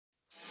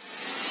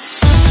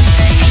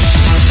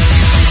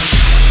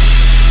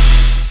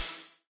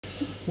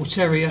Well,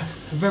 Terry, a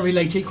very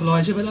late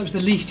equaliser, but that was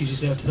the least you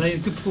deserved today. A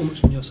good performance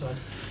from your side.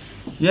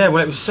 Yeah,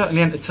 well, it was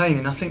certainly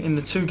entertaining. I think in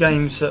the two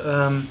games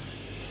that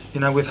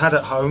we've had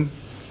at home,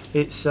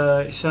 it's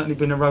certainly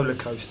been a roller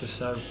coaster.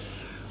 So,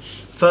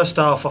 first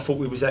half, I thought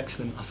we was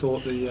excellent. I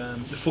thought the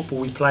football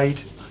we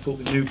played, I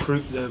thought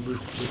the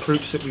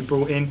recruits that we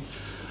brought in,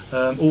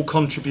 all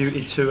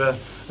contributed to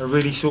a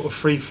really sort of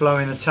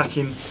free-flowing,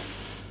 attacking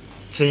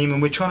team.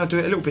 And we're trying to do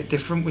it a little bit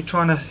different. We're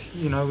trying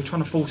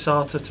to force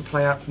Arthur to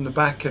play out from the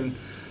back, and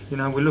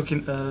we're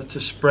looking to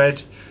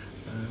spread.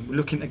 We're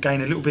looking to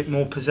gain a little bit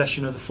more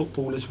possession of the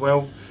football as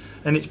well,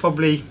 and it's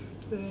probably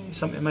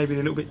something maybe a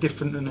little bit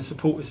different than the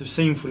supporters have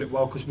seen for a little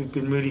while, because we've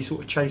been really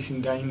sort of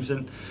chasing games,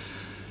 and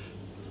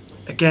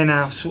again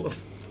our sort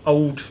of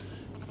old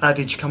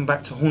adage come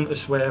back to haunt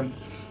us, where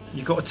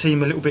you've got a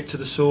team a little bit to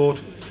the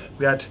sword.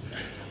 We had,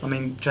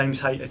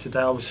 James Hayter today.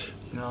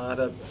 I had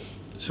a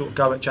sort of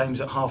go at James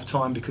at half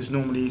time, because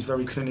normally he's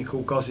very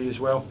clinical, Gozzy as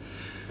well.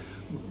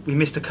 We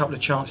missed a couple of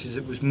chances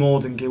that was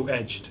more than gilt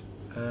edged.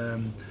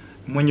 And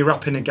when you're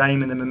up in a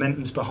game and the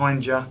momentum's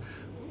behind you,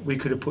 we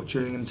could have put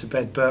Gillingham to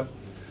bed. But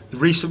the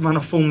recent run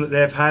of form that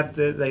they've had,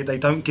 they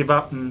don't give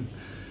up. And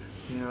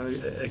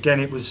again,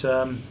 it was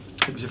a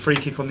free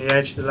kick on the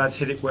edge. The lads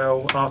hit it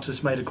well.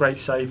 Arthur's made a great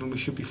save, and we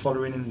should be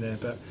following in there.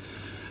 But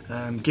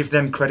give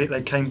them credit.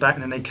 They came back,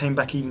 and then they came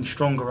back even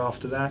stronger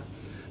after that.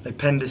 They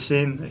penned us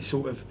in. They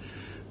sort of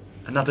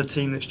another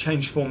team that's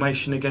changed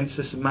formation against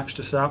us and matched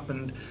us up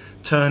and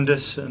turned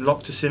us and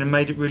locked us in and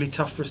made it really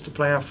tough for us to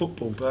play our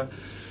football. But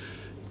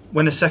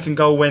when the second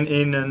goal went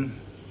in, and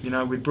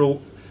we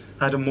brought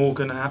Adam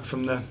Morgan out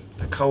from the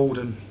cold,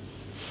 and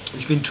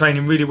he's been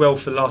training really well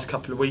for the last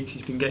couple of weeks.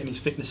 He's been getting his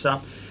fitness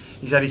up.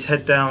 He's had his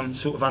head down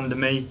sort of under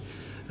me,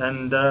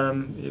 and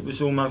it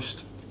was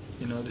almost,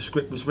 the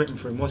script was written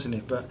for him, wasn't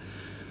it? But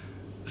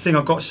the thing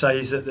I've got to say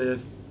is that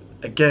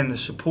the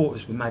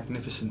supporters were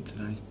magnificent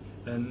today.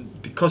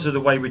 And because of the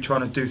way we're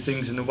trying to do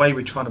things and the way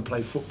we're trying to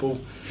play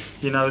football,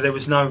 there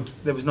was no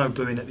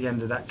booing at the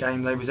end of that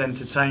game. They was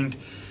entertained,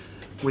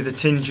 with a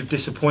tinge of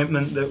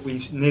disappointment that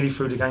we nearly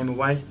threw the game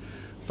away.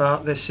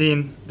 But they're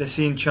seeing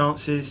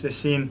chances. They're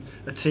seeing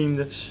a team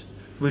that's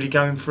really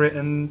going for it,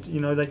 and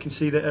they can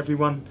see that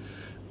everyone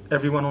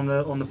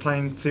on the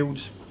playing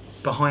field's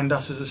behind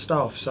us as a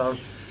staff. So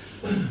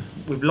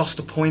we've lost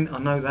a point. I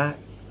know that.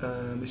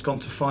 It's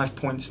gone to 5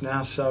 points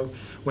now. So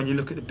when you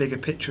look at the bigger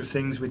picture of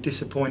things, we're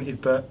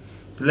disappointed. But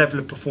the level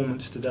of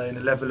performance today and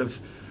the level of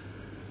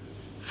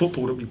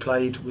football that we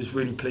played was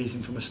really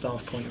pleasing from a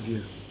staff point of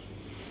view.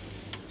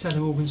 It's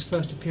Adam Morgan's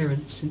first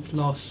appearance since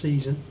last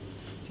season.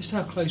 Just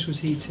how close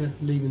was he to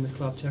leaving the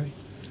club, Terry?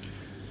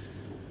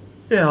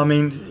 Yeah,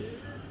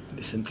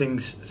 listen,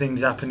 things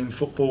happen in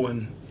football,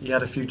 and he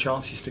had a few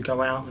chances to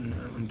go out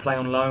and play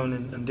on loan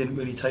and didn't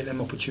really take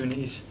them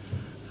opportunities.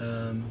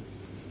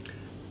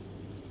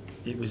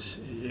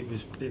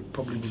 It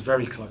probably was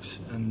very close,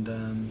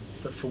 and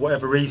but for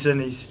whatever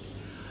reason,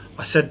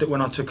 I said that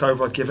when I took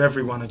over I'd give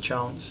everyone a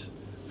chance,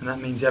 and that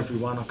means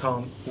everyone. I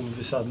can't all of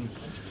a sudden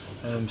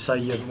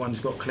say everyone's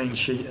got a clean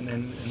sheet and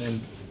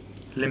then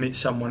limit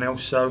someone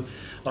else. So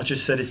I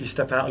just said, if you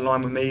step out of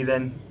line with me,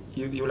 then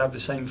you'll have the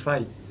same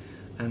fate.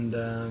 And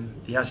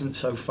he hasn't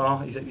so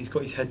far. He's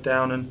got his head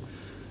down, and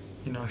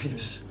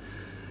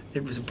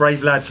it was a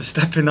brave lad for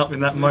stepping up in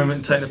that moment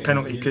and taking a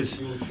penalty,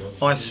 because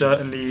I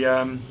certainly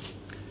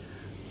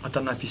I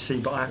don't know if you see,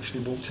 but I actually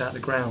walked out the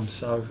ground.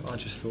 So I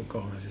just thought,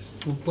 God.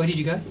 Where did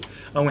you go?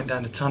 I went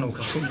down the tunnel.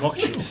 I couldn't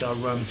watch it. So,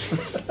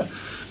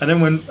 and then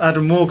when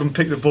Adam Morgan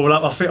picked the ball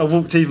up, I think I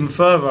walked even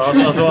further. I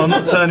thought, I'm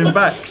not turning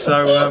back.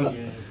 So,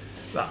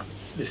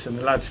 listen,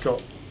 the lad's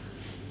got.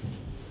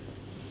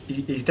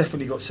 He's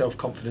definitely got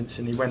self-confidence,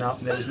 and he went up,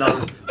 and there was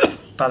no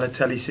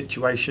Balotelli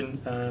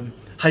situation.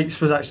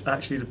 Hates was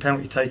actually the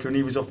penalty taker, and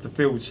he was off the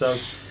field. So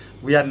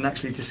we hadn't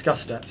actually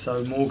discussed that.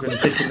 So Morgan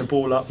picking the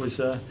ball up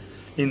was,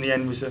 in the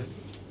end, was a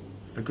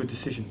good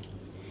decision.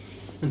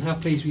 And how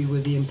pleased were you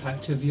with the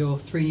impact of your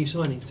 3 new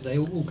signings today?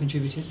 All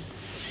contributed?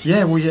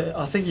 Yeah, well,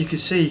 I think you could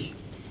see,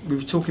 we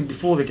were talking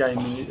before the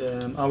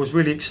game, I was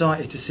really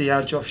excited to see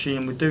how Josh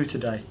Sheehan would do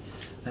today.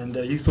 And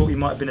you thought he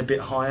might have been a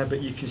bit higher,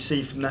 but you can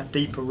see from that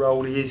deeper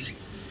role he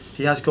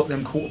has got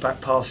them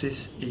quarterback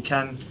passes. He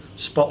can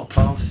spot a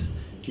pass.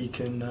 He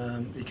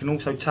can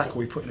also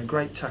tackle. He put in a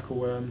great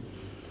tackle I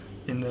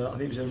think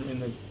it was in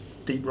the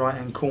deep right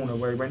hand corner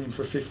where he went in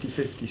for a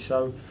 50-50.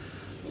 So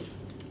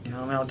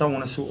I don't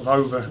want to sort of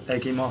over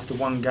egg him after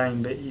one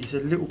game, but he's a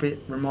little bit,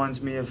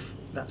 reminds me of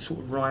that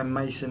sort of Ryan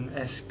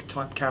Mason-esque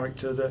type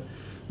character, that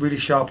really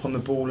sharp on the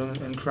ball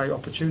and create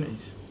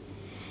opportunities.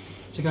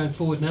 So going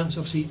forward now, it's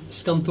obviously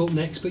Scunthorpe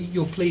next, but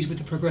you're pleased with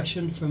the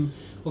progression from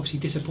obviously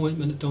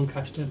disappointment at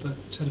Doncaster,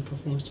 but to the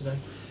performance today?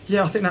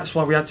 Yeah, I think that's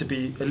why we had to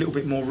be a little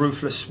bit more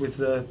ruthless with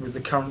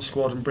the current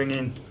squad and bring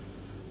in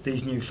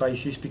these new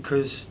faces,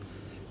 because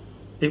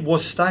it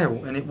was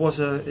stale, and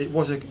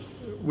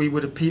we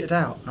would have petered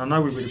out. I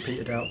know we would have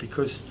petered out,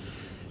 because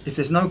if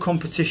there's no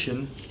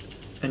competition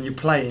and you're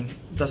playing,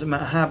 doesn't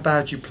matter how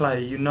bad you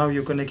play,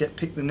 you're going to get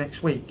picked the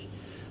next week.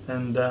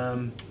 And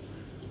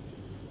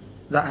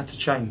that had to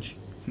change.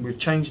 And we've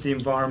changed the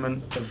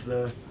environment of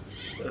the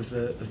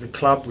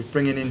club. We're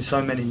bringing in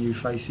so many new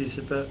faces,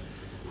 but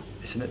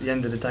listen, at the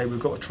end of the day, we've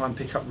got to try and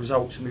pick up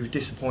results, and we were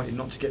disappointed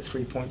not to get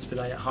 3 points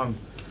today at home.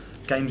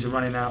 Games are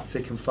running out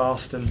thick and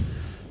fast, and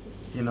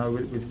you know,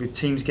 with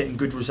teams getting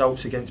good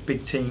results against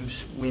big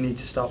teams, we need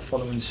to start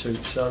following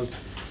suit. So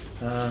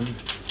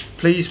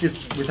pleased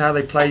with how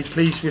they played,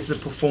 pleased with the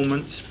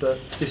performance, but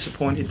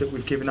disappointed that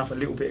we've given up a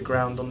little bit of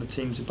ground on the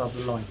teams above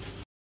the line.